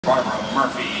Barbara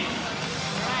Murphy.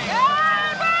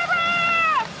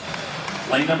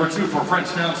 Lane number 2 for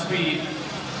Frenchtown Speed,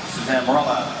 Suzanne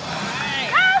Morella.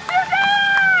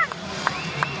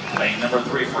 Lane number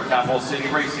 3 for Capital City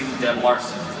Racing, Deb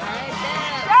Larson.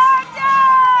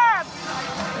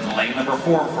 Lane number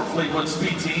 4 for Fleetwood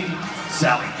Speed Team,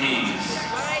 Sally Keys.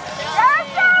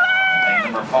 Lane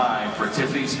number 5 for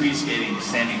Tiffany Speed Skating,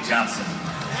 Sandy Johnson.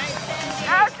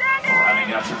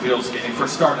 Rounding out your field skating for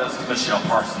Stardust, Michelle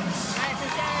Parsons.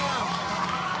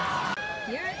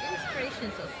 You're an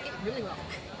inspiration, so skate really well.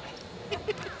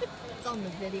 It's on the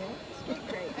video. Skate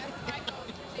great.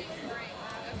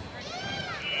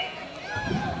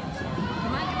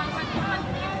 Come on.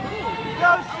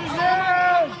 Go,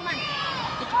 Suzanne! Come on.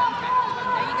 Get your arms back.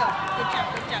 There you go. Good job.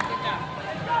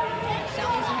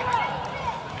 Sally's in here.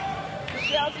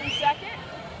 Michelle's in second.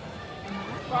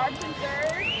 Barb's in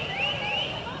third.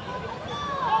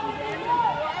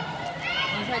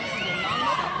 I'll try this is a long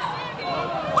shot.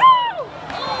 Woo!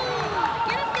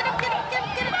 Get him.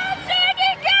 Come on, Sandy!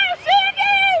 Go,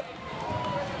 Sandy!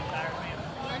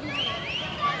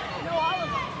 No, all of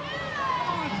them.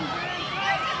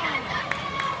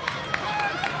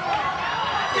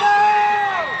 Go!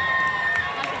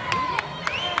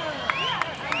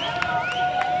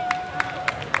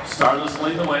 Stardust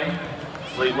lead the way.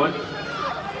 Fleetwood.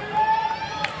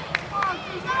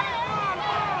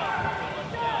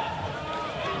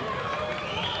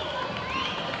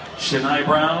 Shania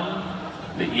Brown,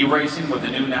 the E-Racing with a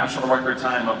new national record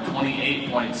time of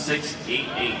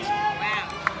 28.688.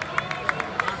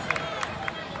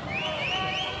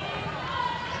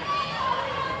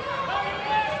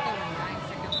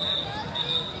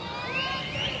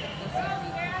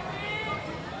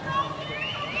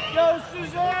 Go,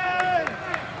 Suzanne!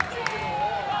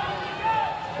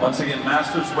 Once again,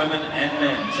 Masters, women and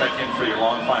men, check in for your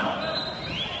long final.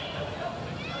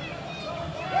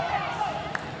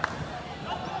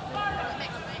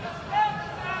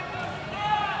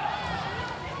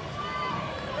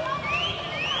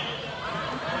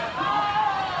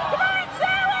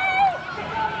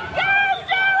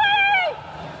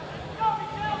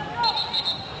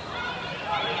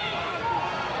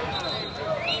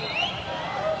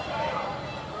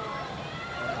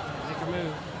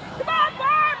 Come on,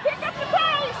 Barb! Pick up the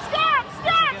pace! Stop!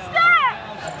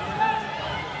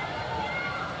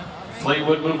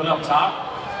 Fleetwood moving up top.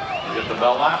 You get the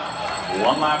bell lap.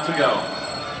 1 lap to go.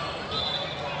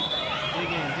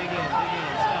 Dig in.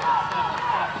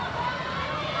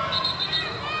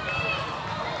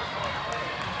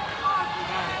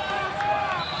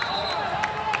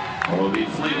 Stop. Will be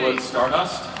Fleetwood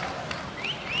Stardust.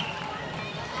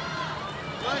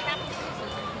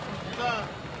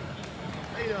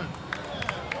 How you doing?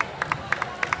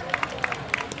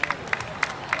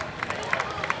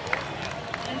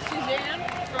 And Suzanne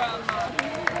from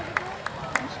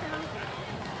Frenchtown.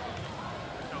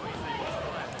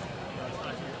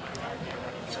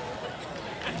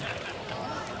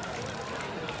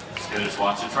 Just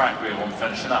watch the track. We won't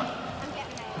finish it up.